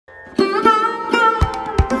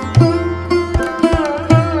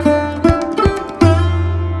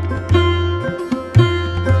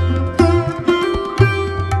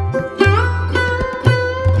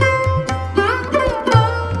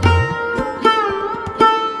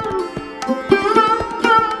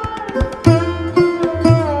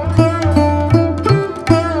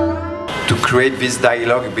create this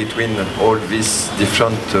dialogue between all these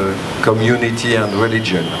different community and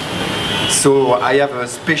religion. So I have a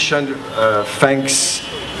special thanks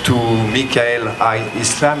to Michael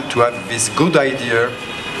Islam to have this good idea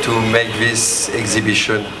to make this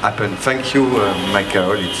exhibition happen. Thank you,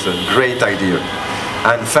 Michael, it's a great idea.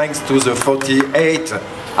 And thanks to the 48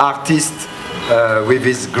 artists with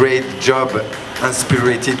this great job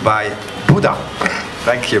inspired by Buddha.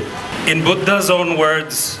 Thank you. In Buddha's own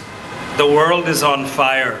words, the world is on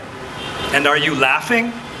fire. And are you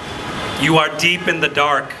laughing? You are deep in the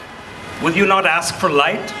dark. Will you not ask for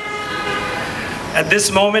light? At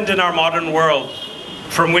this moment in our modern world,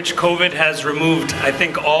 from which COVID has removed, I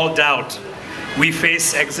think, all doubt, we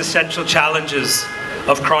face existential challenges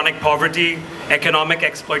of chronic poverty, economic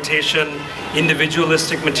exploitation,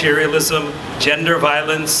 individualistic materialism, gender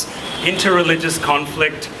violence, interreligious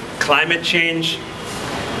conflict, climate change,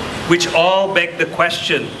 which all beg the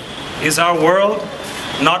question, is our world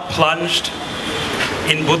not plunged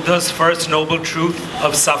in Buddha's first noble truth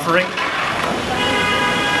of suffering?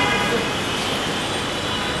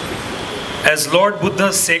 As Lord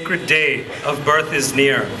Buddha's sacred day of birth is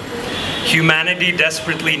near, humanity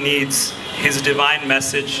desperately needs his divine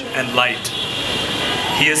message and light.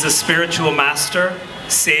 He is a spiritual master,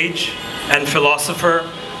 sage, and philosopher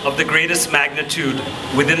of the greatest magnitude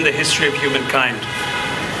within the history of humankind.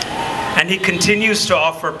 And he continues to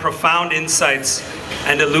offer profound insights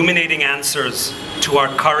and illuminating answers to our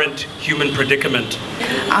current human predicament.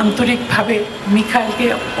 আন্তরিকভাবে মিখাইলকে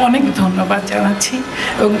অনেক ধন্যবাদ জানাচ্ছি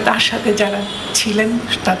এবং তার সাথে যারা ছিলেন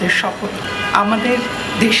তাদের সকল আমাদের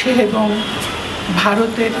দেশের এবং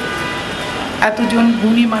ভারতের এতজন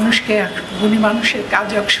গুণী মানুষের কাজ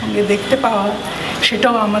একসঙ্গে দেখতে পাওয়া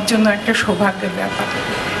সেটাও আমার জন্য একটা সৌভাগ্যের ব্যাপার।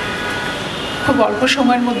 খুব অল্প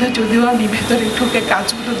সময়ের মধ্যে যদিও আমি ভেতরে ঢুকে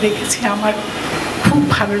কাজগুলো দেখেছি আমার খুব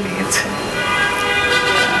ভালো লেগেছে।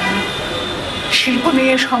 শিল্প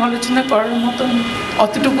নিয়ে সমালোচনা করার মতন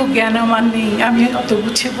অতটুকু জ্ঞান আমার নেই, আমি অত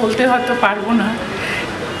গুছিয়ে বলতে হয়তো পারবো না।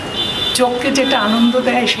 চোখকে যেটা আনন্দ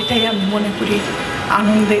দেয় সেটাই আমি মনে করি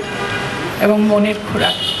আনন্দের এবং মনের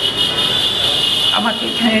খোরাক। আমাকে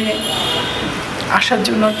এখানে আসার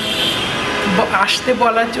জন্য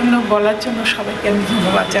বলার জন্য সবাইকে আমি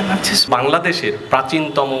ধন্যবাদ জানাচ্ছি। বাংলাদেশের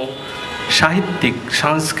প্রাচীনতম সাহিত্যিক,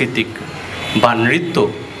 সাংস্কৃতিক বা নৃত্য,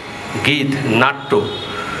 গীত, নাট্য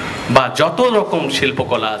বা যত রকম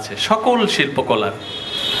শিল্পকলা আছে সকল শিল্পকলার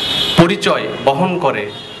পরিচয় বহন করে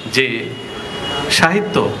যে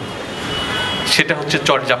সাহিত্য, সেটা হচ্ছে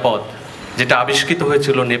চর্যাপদ, যেটা আবিষ্কৃত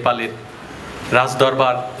হয়েছিল নেপালের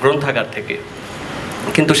রাজদরবার গ্রন্থাগার থেকে।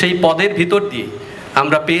 কিন্তু সেই পদের ভিতর দিয়ে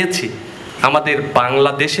আমরা পেয়েছি আমাদের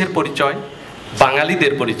বাংলাদেশের পরিচয়,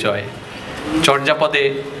 বাঙালিদের পরিচয়। চর্যাপদে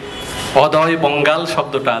অদয় বঙ্গাল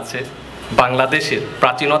শব্দটা আছে, বাংলাদেশের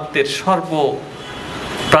প্রাচীনত্বের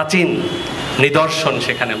প্রাচীন নিদর্শন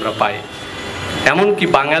সেখানে আমরা পাই। এমনকি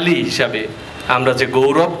বাঙালি হিসাবে আমরা যে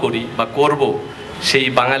গৌরব করি বা করব, সেই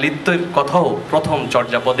বাঙালিত্বের কথাও প্রথম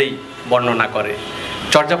চর্যাপদেই বর্ণনা করে।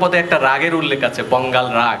 চর্যাপদে একটা রাগের উল্লেখ আছে, বঙ্গাল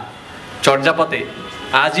রাগ। চর্যাপদে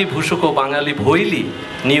আজি ভূষুক বাঙালি ভৈলি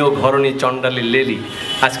নিয় ঘরণী চণ্ডালী লেলি।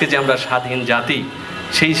 আজকে যে আমরা স্বাধীন জাতি,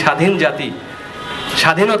 সেই স্বাধীন জাতি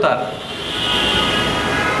স্বাধীনতার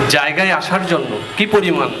জায়গায় আসার জন্য কি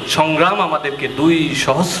পরিমাণ সংগ্রাম আমাদেরকে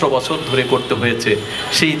 200 বছর ধরে করতে হয়েছে,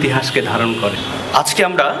 সেই ইতিহাসকে ধারণ করে। আজকে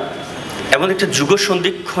আমরা এমন একটা যুগ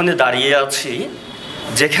সন্ধিক্ষণে দাঁড়িয়ে আছি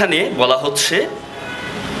যেখানে বলা হচ্ছে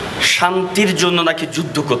শান্তির জন্য নাকি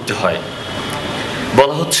যুদ্ধ করতে হয়,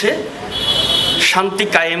 বলা হচ্ছে শান্তি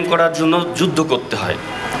কায়েম করার জন্য যুদ্ধ করতে হয়,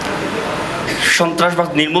 সন্ত্রাসবাদ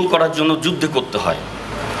নির্মূল করার জন্য যুদ্ধ করতে হয়।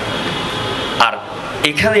 আর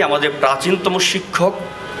এখানে আমাদের প্রাচীনতম শিক্ষক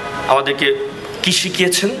আমাদেরকে কি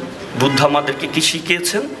শিখিয়েছেন, বুদ্ধ আমাদেরকে কি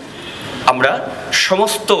শিখিয়েছেন? আমরা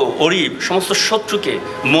সমস্ত শত্রুকে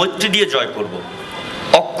মৈত্রী দিয়ে জয় করব।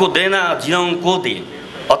 অক্ষ দে না জিয়ঙ্ক দিয়ে,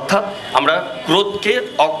 অর্থাৎ আমরা ক্রোধকে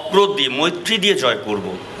অক্রোধ দিয়ে, মৈত্রী দিয়ে জয় করব।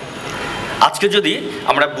 আজকে যদি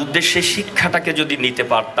আমরা বুদ্ধের সেই শিক্ষাটাকে যদি নিতে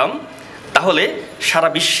পারতাম, তাহলে সারা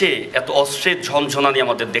বিশ্বে এত অস্ত্রের ঝনঝনানি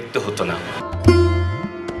আমাদের দেখতে হতো না।